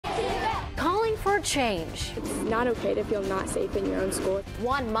change. It's not okay to feel not safe in your own school.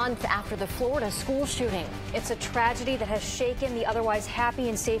 1 month after the Florida school shooting, it's a tragedy that has shaken the otherwise happy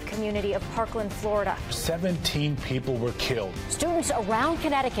and safe community of Parkland, Florida. 17 people were killed. Students around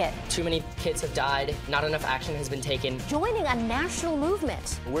Connecticut Too many kids have died. Not enough action has been taken. joining a national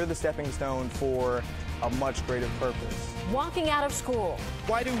movement, We're the stepping stone for a much greater purpose. walking out of school.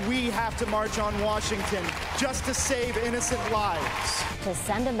 Why do we have to march on Washington just to save innocent lives? To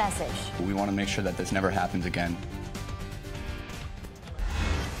send a message. We want to make sure that this never happens again.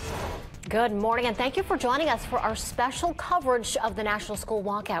 Good morning, and thank you for joining us for our special coverage of the National School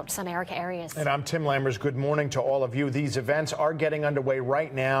Walkout, some America areas. And I'm Tim Lammers. Good morning to all of you. These events are getting underway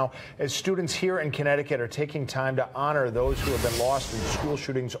right now as students here in Connecticut are taking time to honor those who have been lost in school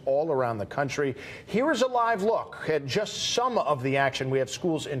shootings all around the country. Here is a live look at just some of the action. We have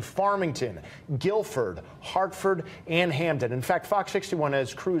schools in Farmington, Guilford, Hartford, and Hamden. In fact, Fox 61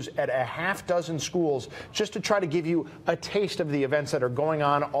 has crews at a half dozen schools just to try to give you a taste of the events that are going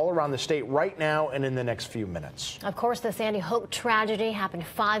on all around the state right now and in the next few minutes. Of course, the Sandy Hook tragedy happened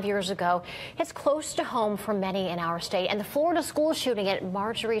 5 years ago. It's close to home for many in our state. And the Florida school shooting at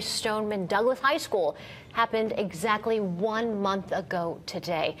Marjorie Stoneman Douglas High School happened exactly 1 month ago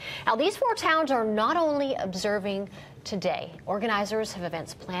today. Now, these four towns are not only observing today. Organizers have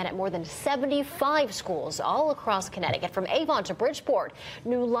events planned at more than 75 schools all across Connecticut, from Avon to Bridgeport,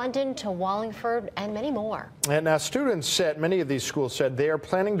 New London to Wallingford, and many more. And students at many of these schools said they are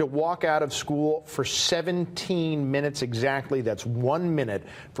planning to walk out of school for 17 minutes exactly. That's 1 minute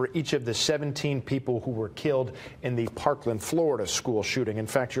for each of the 17 people who were killed in the Parkland, Florida school shooting. In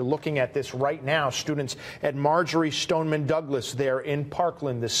fact, you're looking at this right now. Students at Marjorie Stoneman Douglas there in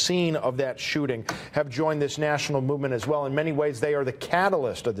Parkland, the scene of that shooting, have joined this national movement as well. In many ways, they are the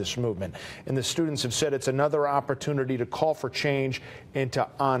catalyst of this movement. And the students have said it's another opportunity to call for change and to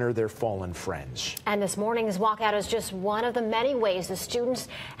honor their fallen friends. And this morning's walkout is just one of the many ways the students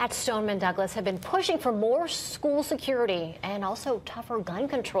at Stoneman Douglas have been pushing for more school security and also tougher gun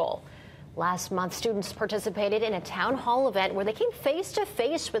control. Last month, students participated in a town hall event where they came face to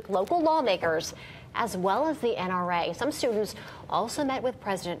face with local lawmakers as well as the NRA. Some students also met with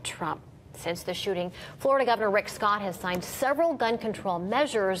President Trump. Since the shooting, Florida Governor Rick Scott has signed several gun control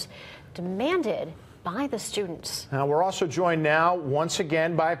measures demanded by the students. Now, we're also joined now once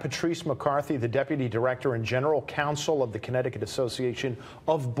again by Patrice McCarthy, the Deputy Director and General Counsel of the Connecticut Association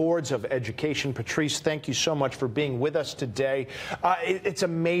of Boards of Education. Patrice, thank you so much for being with us today. It's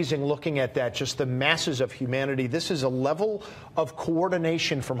amazing looking at that, just the masses of humanity. This is a level of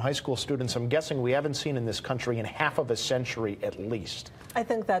coordination from high school students I'm guessing we haven't seen in this country in half of a century at least. I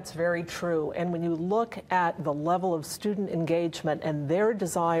think that's very true. And when you look at the level of student engagement and their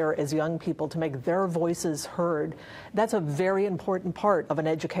desire as young people to make their voices heard, that's a very important part of an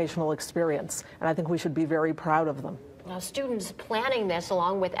educational experience. And I think we should be very proud of them. Now, students planning this,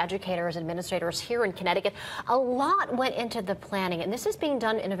 along with educators, administrators here in Connecticut, a lot went into the planning, and this is being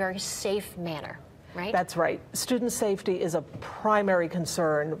done in a very safe manner. Right? That's right. Student safety is a primary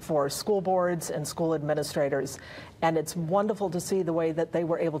concern for school boards and school administrators. And it's wonderful to see the way that they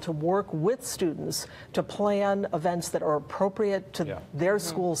were able to work with students to plan events that are appropriate to their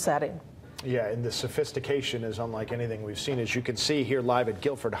school setting. Yeah, and the sophistication is unlike anything we've seen. As you can see here live at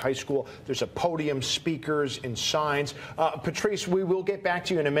Guilford High School, there's a podium, speakers, and signs. Patrice, we will get back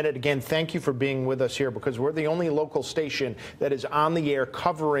to you in a minute. Again, thank you for being with us here because we're the only local station that is on the air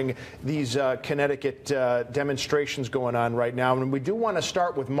covering these Connecticut demonstrations going on right now. And we do want to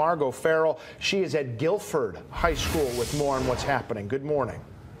start with Margot Farrell. She is at Guilford High School with more on what's happening. Good morning.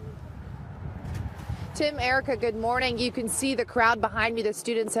 Tim, Erica, good morning. You can see the crowd behind me. The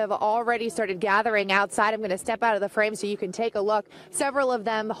students have already started gathering outside. I'm going to step out of the frame so you can take a look. Several of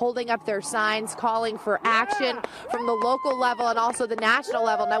them holding up their signs, calling for action from the local level and also the national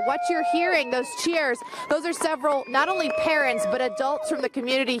level. Now, what you're hearing, those cheers, those are several, not only parents, but adults from the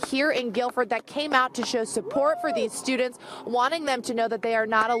community here in Guilford that came out to show support for these students, wanting them to know that they are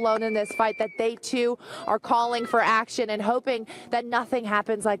not alone in this fight, that they too are calling for action and hoping that nothing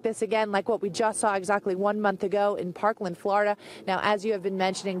happens like this again, like what we just saw exactly 1 month ago in Parkland, Florida. Now, as you have been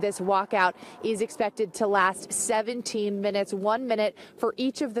mentioning, this walkout is expected to last 17 minutes, 1 minute for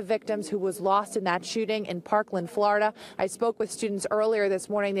each of the victims who was lost in that shooting in Parkland, Florida. I spoke with students earlier this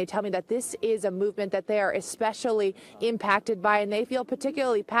morning. They tell me that this is a movement that they are especially impacted by and they feel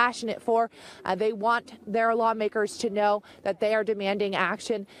particularly passionate for. They want their lawmakers to know that they are demanding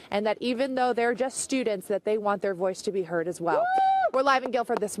action and that even though they're just students, that they want their voice to be heard as well. We're live in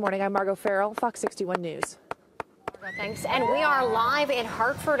Guilford this morning. I'm Margot Farrell, Fox 61 News. Thanks. And we are live in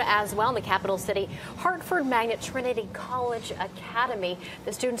Hartford as well, in the capital city. Hartford Magnet Trinity College Academy.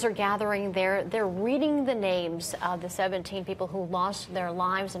 The students are gathering there. They're reading the names of the 17 people who lost their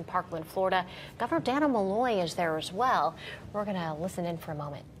lives in Parkland, Florida. Governor Dana Malloy is there as well. We're going to listen in for a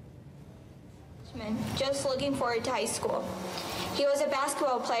moment. Just looking forward to high school. He was a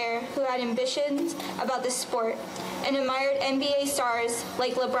basketball player who had ambitions about the sport and admired NBA stars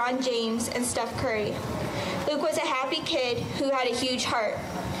like LeBron James and Steph Curry. Luke was a happy kid who had a huge heart.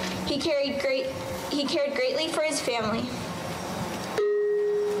 He cared greatly for his family.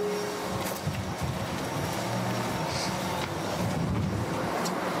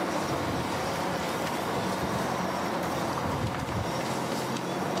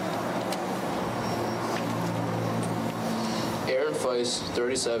 Feist,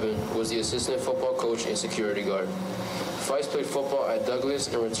 37, was the assistant football coach and security guard. Feist played football at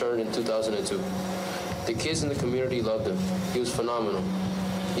Douglas and returned in 2002. The kids in the community loved him. He was phenomenal.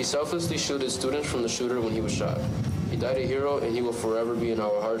 He selflessly shielded students from the shooter when he was shot. He died a hero, and he will forever be in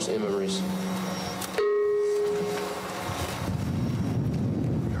our hearts and memories.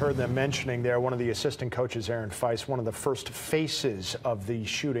 Heard them mentioning there, one of the assistant coaches, Aaron Feist, one of the first faces of the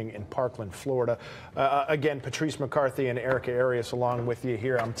shooting in Parkland, Florida. Again, Patrice McCarthy and Erica Arias along with you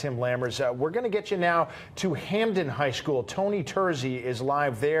here. I'm Tim Lammers. We're going to get you now to Hamden High School. Tony Terzi is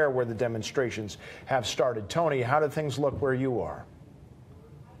live there where the demonstrations have started. Tony, how do things look where you are?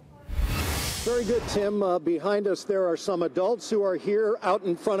 Very good, Tim. Behind us, there are some adults who are here out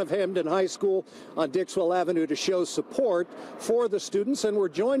in front of Hamden High School on Dixwell Avenue to show support for the students. And we're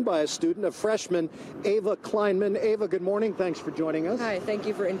joined by a student, a freshman, Ava Kleinman. Ava, good morning. Thanks for joining us. Hi, thank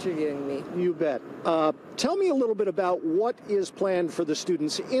you for interviewing me. You bet. Tell me a little bit about what is planned for the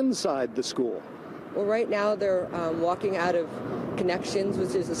students inside the school. Well, right now they're walking out of Connections,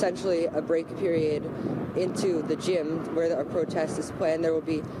 which is essentially a break period, into the gym where our protest is planned. There will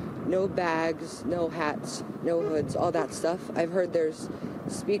be no bags, no hats, no hoods, all that stuff. I've heard there's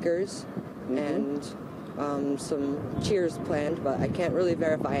speakers and some cheers planned, but I can't really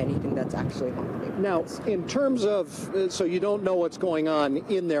verify anything that's actually happening. Now, in terms of, so you don't know what's going on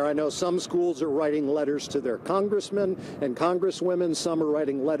in there. I know some schools are writing letters to their congressmen and congresswomen. Some are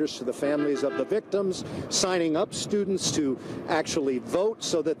writing letters to the families of the victims, signing up students to actually vote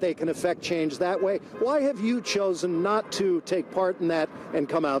so that they can affect change that way. Why have you chosen not to take part in that and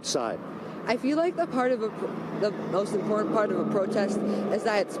come outside? I feel like the most important part of a protest is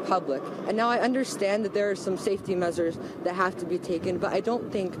that it's public. And now I understand that there are some safety measures that have to be taken, but I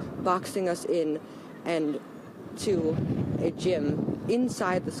don't think boxing us in and to a gym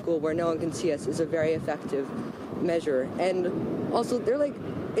inside the school where no one can see us is a very effective measure. And also,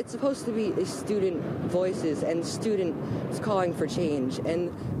 it's supposed to be student voices and students calling for change.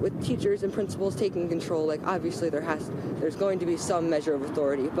 And with teachers and principals taking control, obviously there's going to be some measure of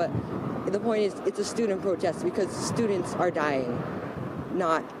authority, but the point is, it's a student protest because students are dying,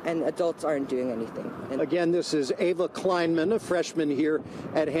 and adults aren't doing anything. Again, this is Ava Kleinman, a freshman here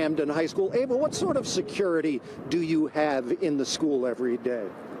at Hamden High School. Ava, what sort of security do you have in the school every day?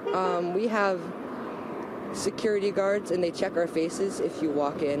 We have security guards, and they check our faces if you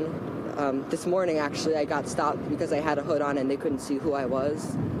walk in. This morning, actually, I got stopped because I had a hood on and they couldn't see who I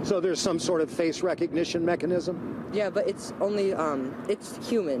was. So there's some sort of face recognition mechanism? Yeah, but it's only, it's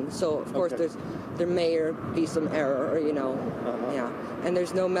human. So, of course, there may be some error, or, yeah. And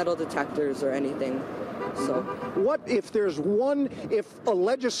there's no metal detectors or anything. So, what if if a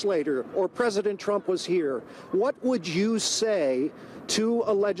legislator or President Trump was here, what would you say to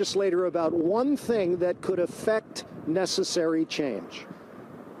a legislator about one thing that could affect necessary change?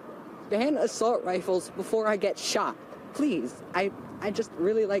 Ban assault rifles before I get shot, please. I just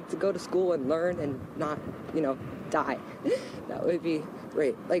really like to go to school and learn and not, die. That would be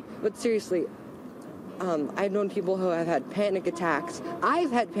great. But seriously, I've known people who have had panic attacks.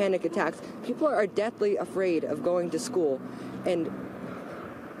 I've had panic attacks. People are deathly afraid of going to school, and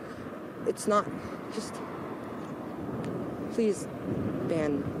it's not just. Please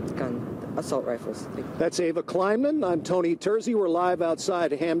ban assault rifles. That's Ava Kleinman. I'm Tony Terzi. We're live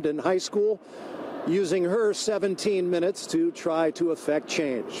outside Hamden High School, using her 17 minutes to try to affect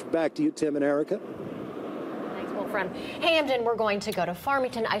change. Back to you, Tim and Erica. Thanks, well, from Hamden, we're going to go to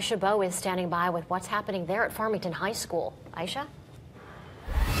Farmington. Aisha Bowe is standing by with what's happening there at Farmington High School. Aisha?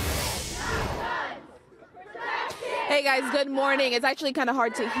 Hey guys, good morning. It's actually kind of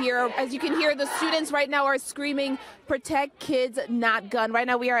hard to hear. As you can hear, the students right now are screaming, "Protect kids, not gun." Right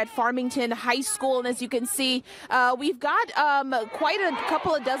now we are at Farmington High School, and as you can see, we've got quite a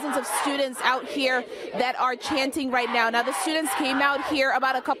couple of dozens of students out here that are chanting right now. Now the students came out here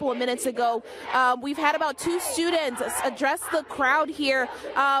about a couple of minutes ago. We've had about 2 students address the crowd here,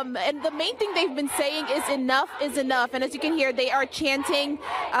 and the main thing they've been saying is enough is enough. And as you can hear, they are chanting,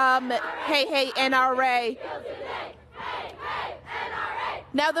 "Hey, hey, NRA."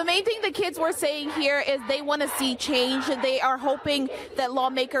 Now, the main thing the kids were saying here is they want to see change. They are hoping that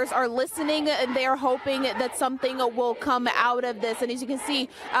lawmakers are listening, and they are hoping that something will come out of this. And as you can see,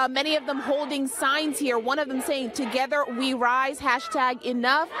 many of them holding signs here. One of them saying, "Together we rise,"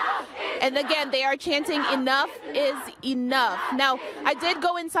 #enough. And again, they are chanting, "Enough is enough." Now, I did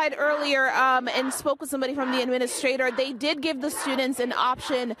go inside earlier and spoke with somebody from the administrator. They did give the students an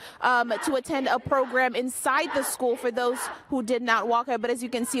option to attend a program inside the school for those who did not walk out. But as you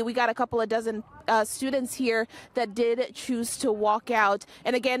can see, we got a couple of dozen students here that did choose to walk out.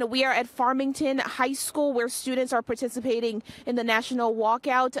 And again, we are at Farmington High School, where students are participating in the national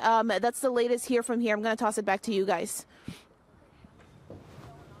walkout. That's the latest here from here. I'm going to toss it back to you guys.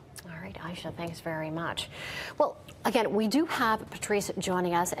 All right, Aisha, thanks very much. Well, again, we do have Patrice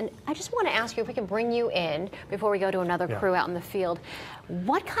joining us, and I just want to ask you if we can bring you in before we go to another crew out in the field.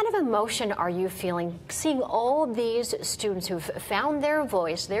 What kind of emotion are you feeling seeing all these students who've found their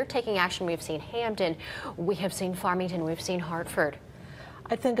voice? They're taking action. We've seen Hampton, we have seen Farmington, we've seen Hartford.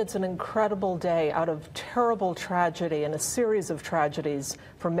 I think it's an incredible day out of terrible tragedy and a series of tragedies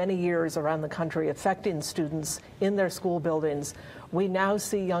for many years around the country affecting students in their school buildings. We now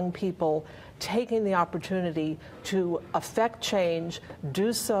see young people taking the opportunity to affect change,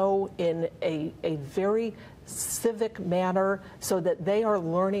 do so in a very civic manner so that they are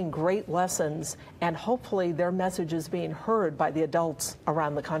learning great lessons, and hopefully their message is being heard by the adults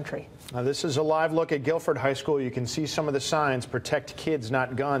around the country. Now, this is a live look at Guilford High School. You can see some of the signs, "Protect kids,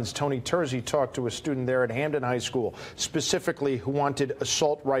 not guns." Tony Terzi talked to a student there at Hampton High School, specifically who wanted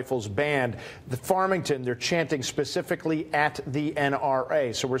assault rifles banned. The Farmington, they're chanting specifically at the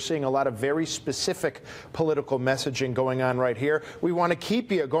NRA. So we're seeing a lot of very specific political messaging going on right here. We want to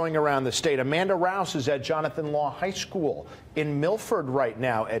keep you going around the state. Amanda Rouse is at Jonathan Law High School in Milford right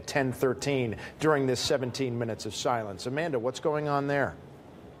now at 10:13 during this 17 minutes of silence. Amanda, what's going on there?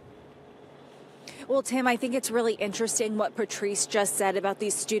 Well, Tim, I think it's really interesting what Patrice just said about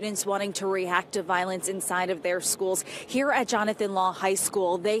these students wanting to react to violence inside of their schools. Here at Jonathan Law High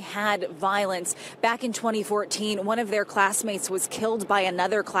School, they had violence. Back in 2014, one of their classmates was killed by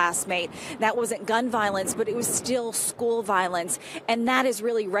another classmate. That wasn't gun violence, but it was still school violence. And that has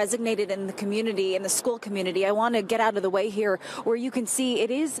really resonated in the community, in the school community. I want to get out of the way here where you can see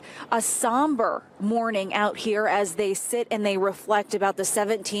it is a somber morning out here as they sit and they reflect about the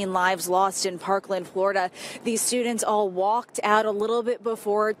 17 lives lost in Parkland, Florida. These students all walked out a little bit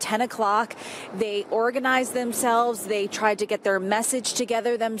before 10 o'clock. They organized themselves. They tried to get their message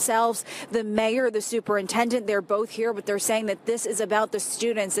together themselves. The mayor, the superintendent, they're both here, but they're saying that this is about the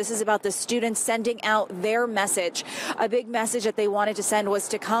students. This is about the students sending out their message. A big message that they wanted to send was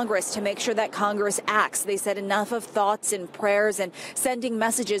to Congress to make sure that Congress acts. They said enough of thoughts and prayers and sending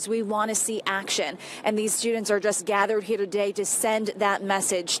messages. We want to see action. And these students are just gathered here today to send that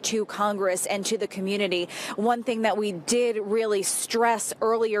message to Congress and to the community. One thing that we did really stress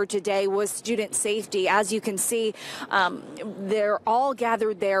earlier today was student safety. As you can see, they're all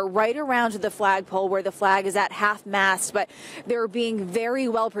gathered there right around the flagpole where the flag is at half mast, but they're being very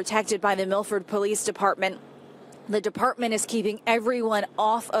well protected by the Milford Police Department. The department is keeping everyone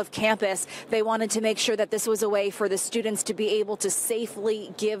off of campus. They wanted to make sure that this was a way for the students to be able to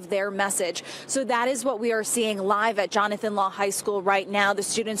safely give their message. So that is what we are seeing live at Jonathan Law High School right now. The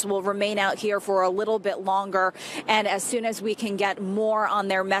students will remain out here for a little bit longer. And as soon as we can get more on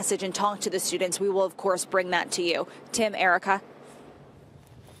their message and talk to the students, we will, of course, bring that to you. Tim, Erica.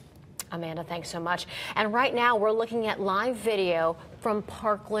 Amanda, thanks so much. And right now we're looking at live video from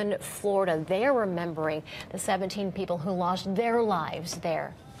Parkland, Florida. They're remembering the 17 people who lost their lives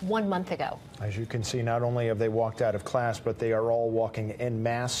there 1 month ago. As you can see, not only have they walked out of class, but they are all walking en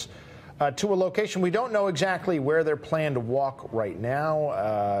masse to a location. We don't know exactly where they're planning to walk right now.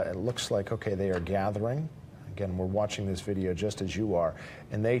 It looks like, okay, they are gathering. Again, we're watching this video just as you are,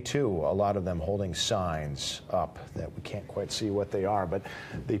 and they too, a lot of them holding signs up that we can't quite see what they are, but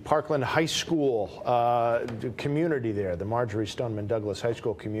the Parkland High School community there, the Marjorie Stoneman Douglas High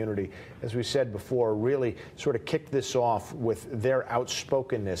School community, as we said before, really sort of kicked this off with their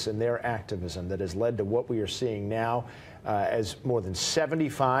outspokenness and their activism that has led to what we are seeing now. as more than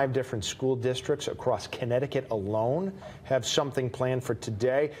 75 different school districts across Connecticut alone have something planned for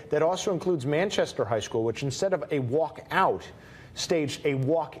today. That also includes Manchester High School, which instead of a walk out, staged a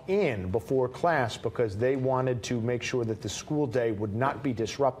walk-in before class because they wanted to make sure that the school day would not be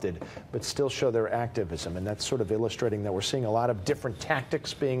disrupted, but still show their activism. And that's sort of illustrating that we're seeing a lot of different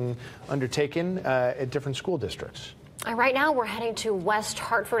tactics being undertaken at different school districts. Right now, we're heading to West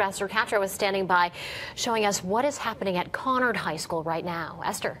Hartford. Esther Catro is standing by, showing us what is happening at Conard High School right now.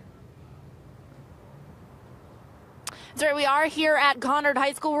 Esther. That's right, we are here at Conard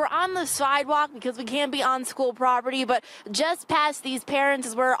High School. We're on the sidewalk because we can't be on school property, but just past these parents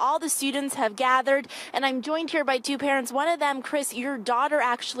is where all the students have gathered. And I'm joined here by two parents. One of them, Chris, your daughter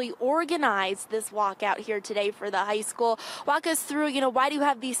actually organized this walkout here today for the high school. Walk us through, why do you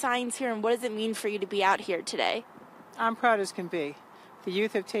have these signs here and what does it mean for you to be out here today? I'm proud as can be. The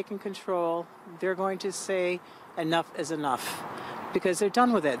youth have taken control. They're going to say enough is enough, because they're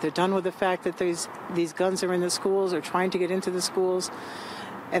done with it. They're done with the fact that these guns are in the schools or trying to get into the schools,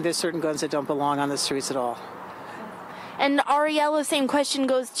 and there's certain guns that don't belong on the streets at all. And Ariella, same question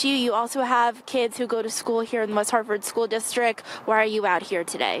goes to you. You also have kids who go to school here in the West Hartford School District. Why are you out here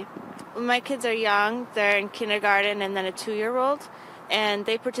today? My kids are young. They're in kindergarten and then a 2-year-old, and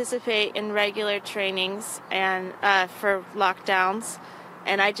they participate in regular trainings and for lockdowns.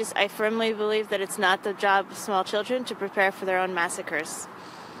 And I firmly believe that it's not the job of small children to prepare for their own massacres.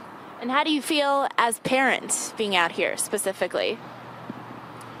 And how do you feel as parents being out here specifically?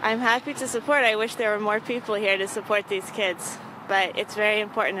 I'm happy to support. I wish there were more people here to support these kids, but it's very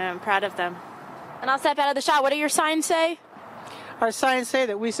important and I'm proud of them. And I'll step out of the shot. What do your signs say? Our signs say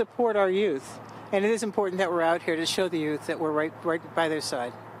that we support our youth, and it is important that we're out here to show the youth that we're right by their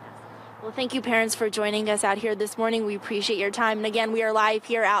side. Well, thank you, parents, for joining us out here this morning. We appreciate your time. And again, we are live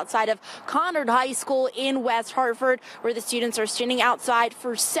here outside of Conard High School in West Hartford, where the students are standing outside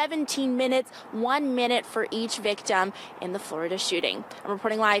for 17 minutes, 1 minute for each victim in the Florida shooting. I'm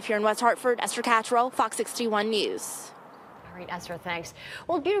reporting live here in West Hartford. Esther Catro, Fox 61 News. All right, Esther, thanks.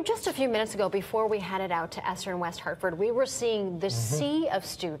 Well, just a few minutes ago, before we headed out to Esther in West Hartford, we were seeing the sea of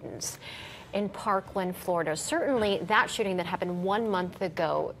students in Parkland, Florida. Certainly that shooting that happened 1 month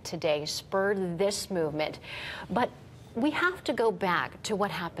ago today spurred this movement. But we have to go back to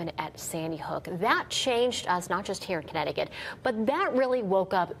what happened at Sandy Hook. That changed us, not just here in Connecticut, but that really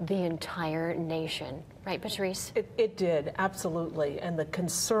woke up the entire nation. Right, Patrice? It did, absolutely. And the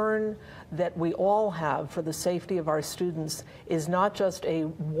concern that we all have for the safety of our students is not just a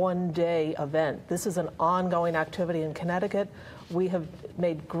one-day event. This is an ongoing activity in Connecticut. We have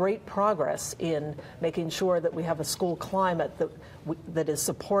made great progress in making sure that we have a school climate that is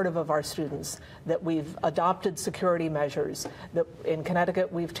supportive of our students, that we've adopted security measures, that in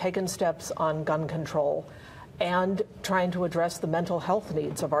Connecticut we've taken steps on gun control and trying to address the mental health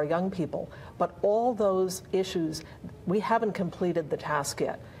needs of our young people. But all those issues, we haven't completed the task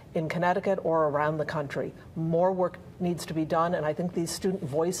yet in Connecticut or around the country. More work needs to be done, and I think these student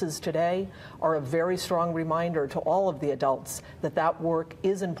voices today are a very strong reminder to all of the adults that that work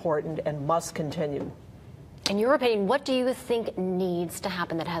is important and must continue. In your opinion, what do you think needs to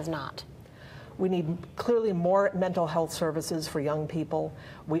happen that has not? We need clearly more mental health services for young people.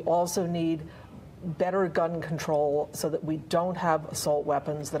 We also need better gun control so that we don't have assault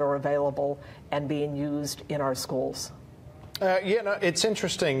weapons that are available and being used in our schools. It's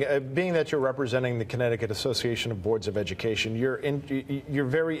interesting, being that you're representing the Connecticut Association of Boards of Education, you're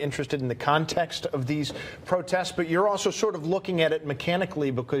very interested in the context of these protests, but you're also sort of looking at it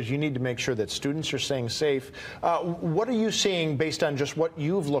mechanically because you need to make sure that students are staying safe. What are you seeing based on just what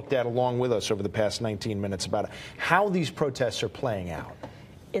you've looked at along with us over the past 19 minutes about how these protests are playing out?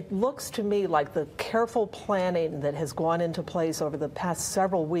 It looks to me like the careful planning that has gone into place over the past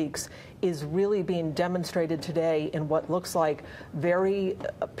several weeks is really being demonstrated today in what looks like very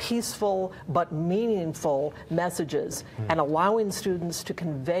peaceful but meaningful messages and allowing students to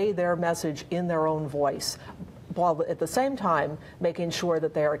convey their message in their own voice, while at the same time making sure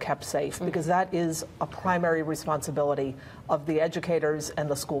that they are kept safe, because that is a primary responsibility of the educators and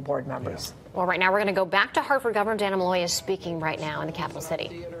the school board members. Well, right now we're going to go back to Hartford. Governor Dan Malloy is speaking right now in the capital city.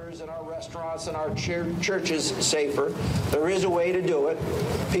 Theaters and our restaurants and our churches safer. There is a way to do it.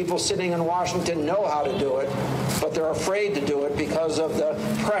 People sitting in Washington know how to do it, but they're afraid to do it because of the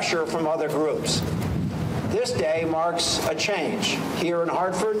pressure from other groups. This day marks a change here in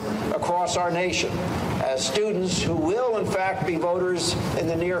Hartford, across our nation, as students who will, in fact, be voters in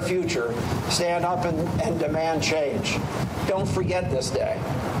the near future stand up and demand change. Don't forget this day.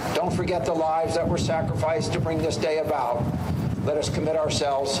 Don't forget the lives that were sacrificed to bring this day about. Let us commit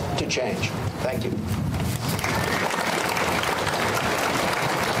ourselves to change. Thank you.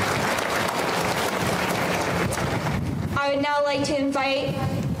 would now like to invite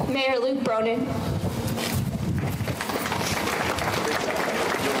Mayor Luke Bronin.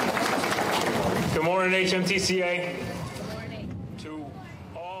 Good morning, HMTCA. To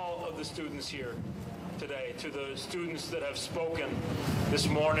all of the students here today, to the students that have spoken this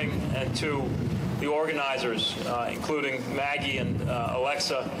morning, and to the organizers, including Maggie and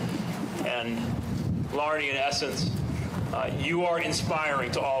Alexa and Larnie and Essence, you are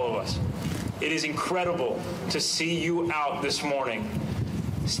inspiring to all of us. It is incredible to see you out this morning,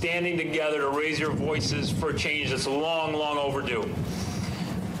 standing together to raise your voices for a change that's long, long overdue.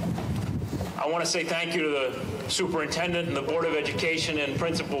 I want to say thank you to the superintendent and the Board of Education and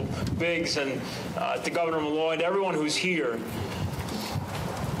Principal Biggs and to Governor Malloy and everyone who's here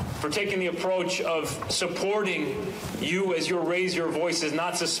for taking the approach of supporting you as you raise your voices,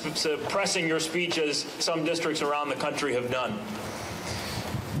 not suppressing your speech as some districts around the country have done.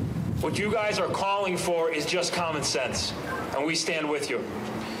 What you guys are calling for is just common sense, and we stand with you.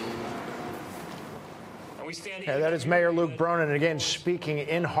 That is Mayor Luke Bronin. And again, speaking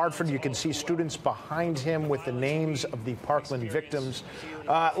in Hartford, you can see students behind him with the names of the Parkland victims.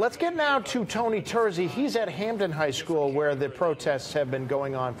 Let's get now to Tony Terzi. He's at Hamden High School, where the protests have been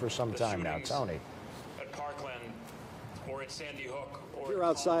going on for some time now. Tony. At Parkland or at Sandy Hook. Here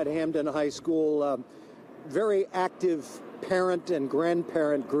outside Hamden High School, very active parent and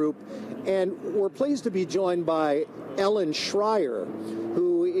grandparent group, and we're pleased to be joined by Ellen Schreier,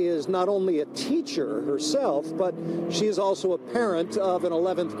 who is not only a teacher herself, but she is also a parent of an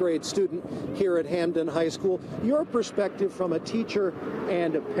 11th grade student here at Hamden High School. Your perspective from a teacher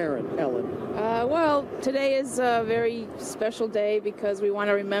and a parent, Ellen? Well, today is a very special day because we want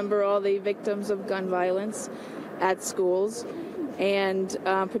to remember all the victims of gun violence at schools. And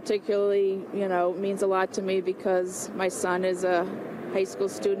particularly, means a lot to me because my son is a high school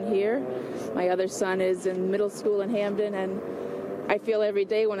student here. My other son is in middle school in Hamden, and I feel every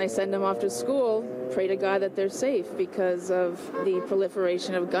day when I send them off to school, pray to God that they're safe because of the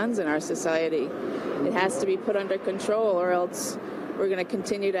proliferation of guns in our society. It has to be put under control, or else we're going to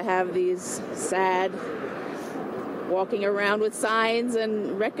continue to have these sad walking around with signs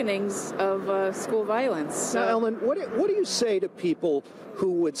and reckonings of school violence. Now, Ellen, what do you say to people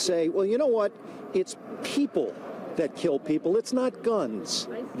who would say, well, you know what, it's people that kill people, it's not guns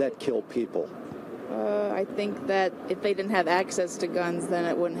that kill people? I think that if they didn't have access to guns, then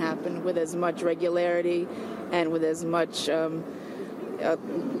it wouldn't happen with as much regularity and with as much a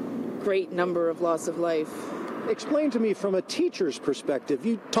great number of loss of life. Explain to me from a teacher's perspective.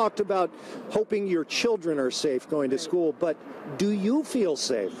 You talked about hoping your children are safe going to school, but do you feel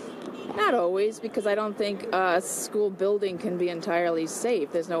safe? Not always, because I don't think a school building can be entirely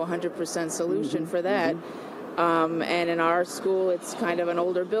safe. There's no 100% solution for that. And in our school, it's kind of an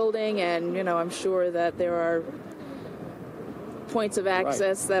older building, and, I'm sure that there are points of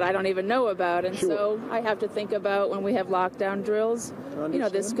access that I don't even know about. And so I have to think about when we have lockdown drills,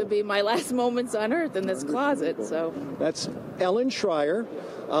 this could be my last moments on earth in this closet. So that's Ellen Schreier.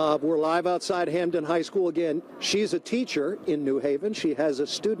 We're live outside Hamden High School again. She's a teacher in New Haven. She has a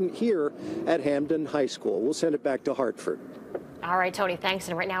student here at Hamden High School. We'll send it back to Hartford. All right, Tony, thanks.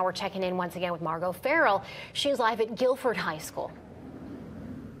 And right now we're checking in once again with Margot Farrell. She's live at Guilford High School.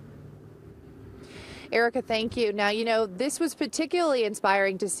 Erica, thank you. Now, this was particularly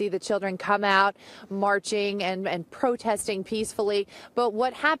inspiring to see the children come out marching and protesting peacefully. But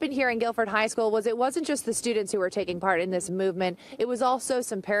what happened here in Guilford High School was it wasn't just the students who were taking part in this movement. It was also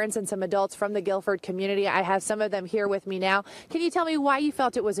some parents and some adults from the Guilford community. I have some of them here with me now. Can you tell me why you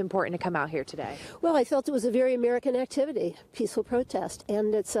felt it was important to come out here today? Well, I felt it was a very American activity, peaceful protest,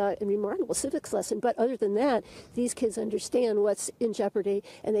 and it's a remarkable civics lesson. But other than that, these kids understand what's in jeopardy,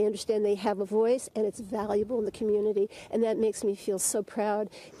 and they understand they have a voice, and it's valuable in the community, and that makes me feel so proud.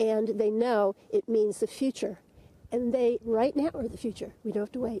 And they know it means the future, and they right now are the future. We don't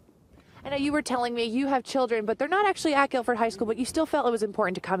have to wait. I know you were telling me you have children, but they're not actually at Guilford High School, but you still felt it was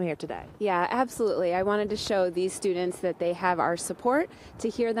important to come here today. Yeah, absolutely. I wanted to show these students that they have our support, to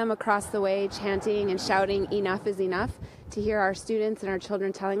hear them across the way chanting and shouting, "Enough is enough." To hear our students and our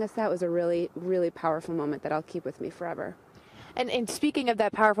children telling us that was a really, really powerful moment that I'll keep with me forever. And speaking of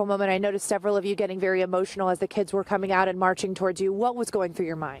that powerful moment, I noticed several of you getting very emotional as the kids were coming out and marching towards you. What was going through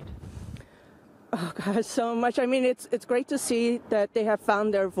your mind? Oh, gosh, so much. I mean, it's great to see that they have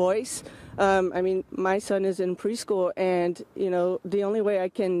found their voice. My son is in preschool, and, the only way I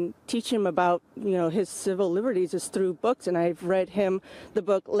can teach him about, his civil liberties is through books. And I've read him the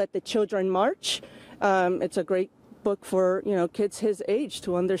book, Let the Children March. It's a great book for, kids his age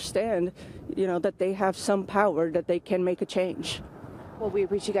to understand, that they have some power, that they can make a change. Well, we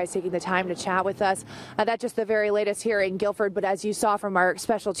appreciate you guys taking the time to chat with us. That's just the very latest here in Guilford, but as you saw from our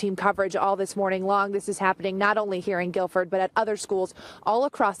special team coverage all this morning long, this is happening not only here in Guilford, but at other schools all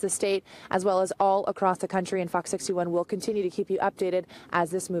across the state, as well as all across the country. And Fox 61 will continue to keep you updated as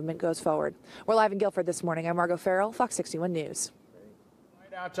this movement goes forward. We're live in Guilford this morning. I'm Margot Farrell, Fox 61 News.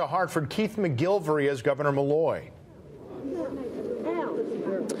 Right out to Hartford, Keith McGilvery as Governor Malloy.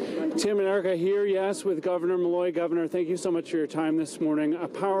 Tim and Erica here, yes, with Governor Malloy. Governor, thank you so much for your time this morning. A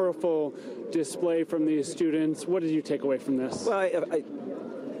powerful display from these students. What did you take away from this? Well,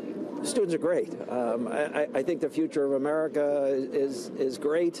 students are great. I think the future of America is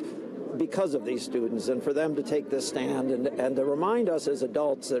great because of these students, and for them to take this stand and to remind us as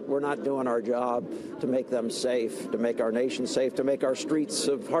adults that we're not doing our job to make them safe, to make our nation safe, to make our streets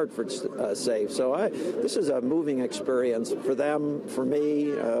of Hartford safe. So this is a moving experience for them, for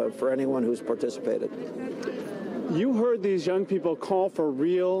me, for anyone who's participated. You heard these young people call for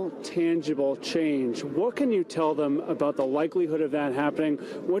real, tangible change. What can you tell them about the likelihood of that happening?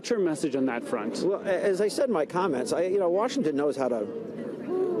 What's your message on that front? Well, as I said in my comments, Washington knows how to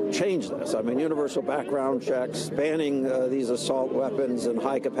change this. I mean, universal background checks, banning these assault weapons and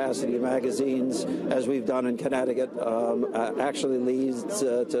high-capacity magazines, as we've done in Connecticut, actually leads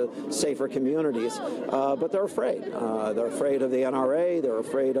to safer communities. But they're afraid. They're afraid of the NRA. They're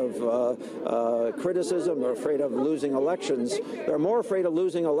afraid of criticism. They're afraid of losing elections. They're more afraid of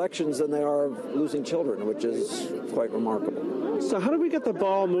losing elections than they are of losing children, which is quite remarkable. So how do we get the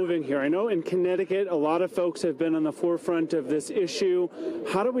ball moving here? I know in Connecticut, a lot of folks have been on the forefront of this issue.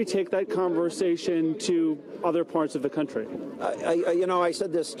 How do we take that conversation to other parts of the country? I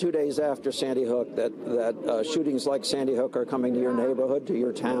said this 2 days after Sandy Hook, that shootings like Sandy Hook are coming to your neighborhood, to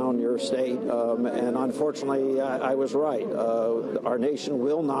your town, your state, and unfortunately, I was right. Our nation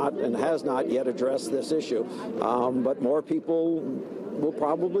will not and has not yet addressed this issue, but more people will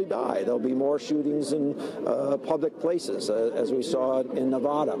probably die. There'll be more shootings in public places, as we saw in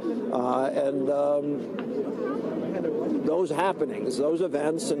Nevada. Those happenings, those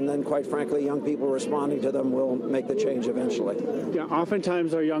events, and then, quite frankly, young people responding to them will make the change eventually. Yeah,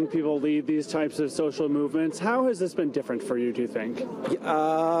 oftentimes our young people lead these types of social movements. How has this been different for you, do you think?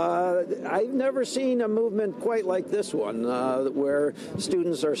 I've never seen a movement quite like this one, where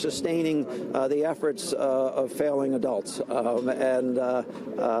students are sustaining the efforts of failing adults. I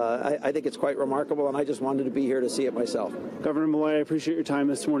think it's quite remarkable, and I just wanted to be here to see it myself. Governor Malloy, I appreciate your time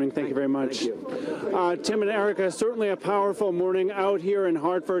this morning. Thank you very much. Thank you. Tim and Erica, certainly a powerful morning out here in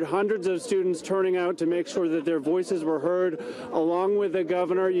Hartford. Hundreds of students turning out to make sure that their voices were heard. Along with the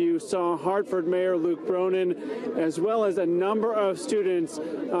governor, you saw Hartford Mayor Luke Bronin, as well as a number of students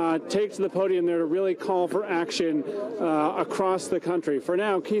take to the podium there to really call for action across the country. For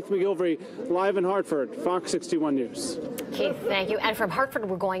now, Keith McGilvery, live in Hartford, Fox 61 News. Keith, thank you. And from Hartford,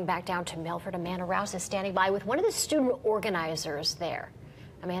 we're going back down to Milford. Amanda Rouse is standing by with one of the student organizers there.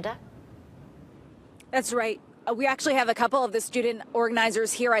 Amanda? That's right. We actually have a couple of the student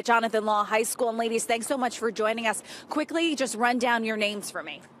organizers here at Jonathan Law High School. And ladies, thanks so much for joining us. Quickly, just run down your names for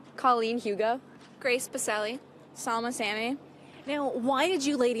me. Colleen Hugo. Grace Baselli. Salma Sammy. Now, why did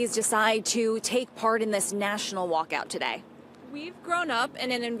you ladies decide to take part in this national walkout today? We've grown up in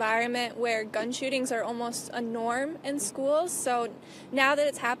an environment where gun shootings are almost a norm in schools. So now that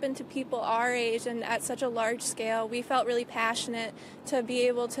it's happened to people our age and at such a large scale, we felt really passionate to be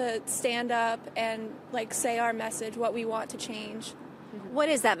able to stand up and say our message, what we want to change. What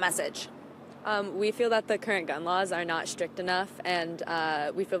is that message? We feel that the current gun laws are not strict enough, and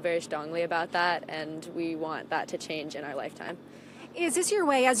we feel very strongly about that, and we want that to change in our lifetime. Is this your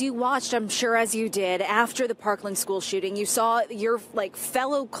way, as you watched, I'm sure as you did, after the Parkland school shooting, you saw your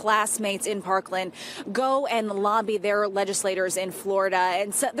fellow classmates in Parkland go and lobby their legislators in Florida,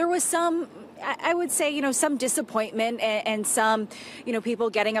 and so there was some, I would say, some disappointment and some, people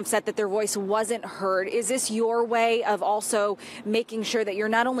getting upset that their voice wasn't heard. Is this your way of also making sure that you're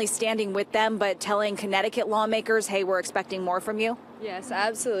not only standing with them, but telling Connecticut lawmakers, hey, we're expecting more from you? Yes,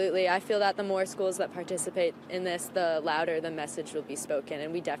 absolutely. I feel that the more schools that participate in this, the louder the message will be spoken,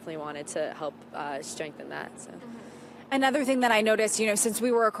 and we definitely wanted to help strengthen that. So. Another thing that I noticed, since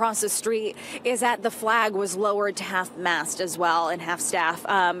we were across the street, is that the flag was lowered to half-mast as well and half-staff.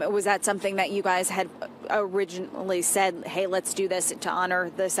 Was that something that you guys had originally said, hey, let's do this to honor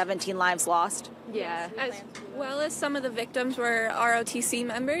the 17 lives lost? Yeah, as well as some of the victims were ROTC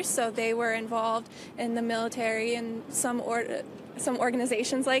members, so they were involved in the military and some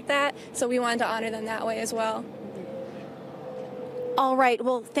organizations like that, so we wanted to honor them that way as well. All right.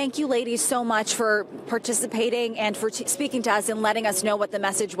 Well, thank you, ladies, so much for participating and for speaking to us and letting us know what the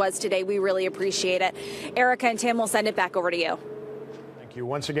message was today. We really appreciate it. Erica and Tim, we'll send it back over to you. Thank you.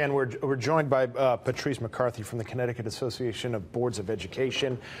 Once again, we're joined by Patrice McCarthy from the Connecticut Association of Boards of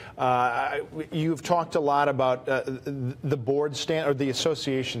Education. You've talked a lot about the board stand or the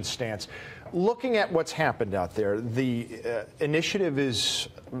association stance. Looking at what's happened out there, the initiative is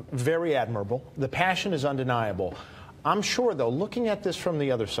very admirable. The passion is undeniable. I'm sure, though, looking at this from the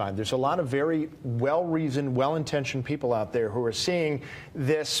other side, there's a lot of very well-reasoned, well-intentioned people out there who are seeing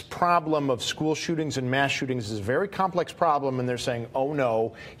this problem of school shootings and mass shootings as a very complex problem, and they're saying, oh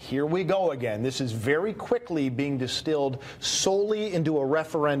no, here we go again. This is very quickly being distilled solely into a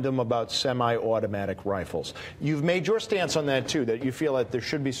referendum about semi-automatic rifles. You've made your stance on that, too, that you feel that there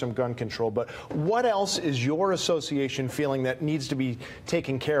should be some gun control. But what else is your association feeling that needs to be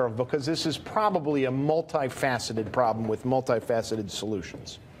taken care of? Because this is probably a multifaceted problem with multifaceted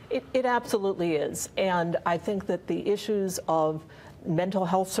solutions. It absolutely is. And I think that the issues of mental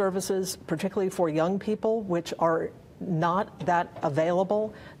health services, particularly for young people, which are not that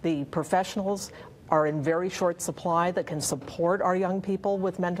available, the professionals are in very short supply that can support our young people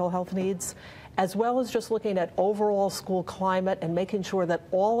with mental health needs, as well as just looking at overall school climate and making sure that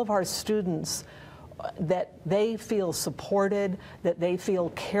all of our students, that they feel supported, that they feel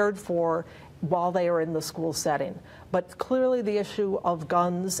cared for while they are in the school setting. But clearly the issue of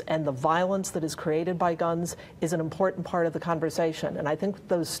guns and the violence that is created by guns is an important part of the conversation. And I think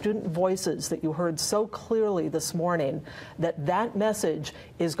those student voices that you heard so clearly this morning, that message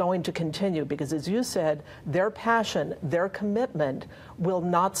is going to continue because, as you said, their passion, their commitment will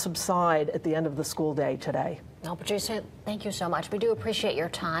not subside at the end of the school day today. No, Patrice, thank you so much. We do appreciate your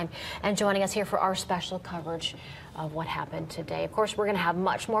time and joining us here for our special coverage of what happened today. Of course, we're going to have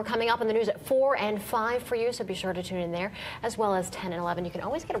much more coming up in the news at 4 and 5 for you, so be sure to tune in there, as well as 10 and 11. You can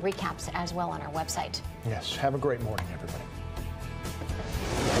always get recaps as well on our website. Yes, have a great morning, everybody.